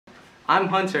I'm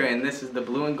Hunter, and this is the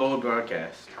Blue and Gold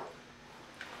broadcast.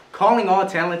 Calling all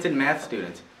talented math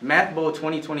students. Math Bowl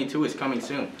 2022 is coming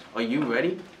soon. Are you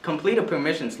ready? Complete a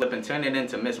permission slip and turn it in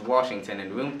to Miss Washington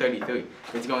in room 33.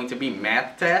 It's going to be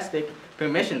math-tastic.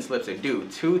 Permission slips are due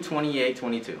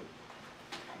 2/28/22.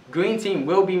 Green Team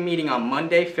will be meeting on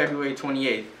Monday, February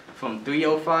 28th from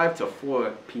 3:05 to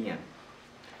 4 p.m.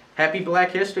 Happy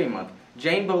Black History Month.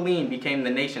 Jane Boleen became the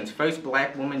nation's first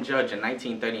black woman judge in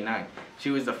 1939. She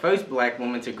was the first black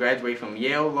woman to graduate from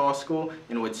Yale Law School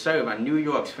and would serve on New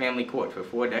York's family court for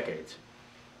 4 decades.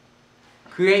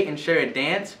 Create and share a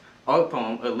dance, art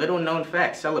poem, or little-known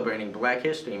fact celebrating Black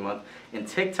History Month in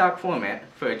TikTok format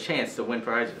for a chance to win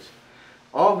prizes.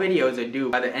 All videos are due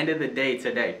by the end of the day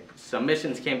today.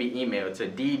 Submissions can be emailed to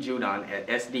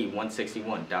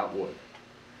djudon@sd161.org.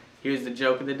 Here's the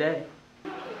joke of the day.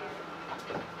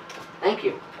 Thank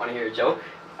you. Want to hear a joke?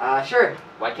 Sure.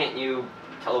 Why can't you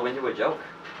tell a window a joke?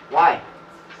 Why?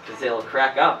 Because it'll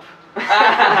crack up.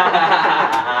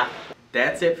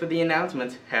 That's it for the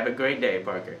announcements. Have a great day,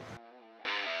 Parker.